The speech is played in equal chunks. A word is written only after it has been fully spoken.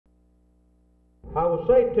I will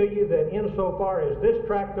say to you that insofar as this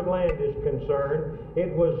tract of land is concerned,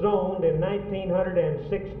 it was zoned in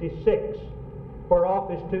 1966 for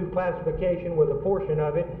Office 2 classification, with a portion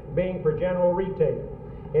of it being for general retail.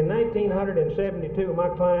 In 1972, my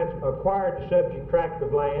clients acquired the subject tract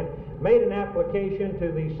of land, made an application to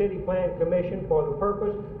the City Plan Commission for the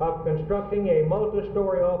purpose of constructing a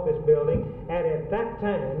multi-story office building, and at that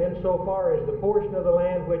time, insofar as the portion of the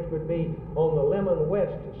land which would be on the Lemon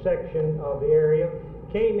West section of the area,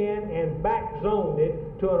 came in and back zoned it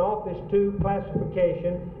to an Office 2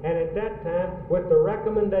 classification, and at that time, with the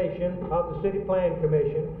recommendation of the City Plan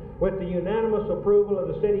Commission, with the unanimous approval of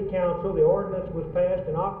the City Council, the ordinance was passed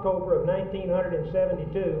in October of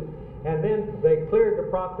 1972, and then they cleared the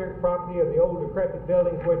property of the old decrepit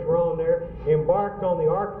buildings which were on there, embarked on the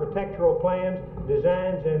architectural plans,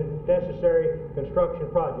 designs, and necessary construction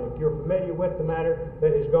project. You're familiar with the matter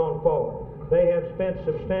that has gone forward. They have spent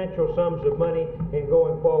substantial sums of money in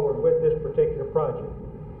going forward with this particular project.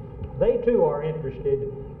 They too are interested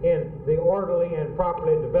in the orderly and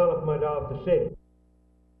properly development of the city.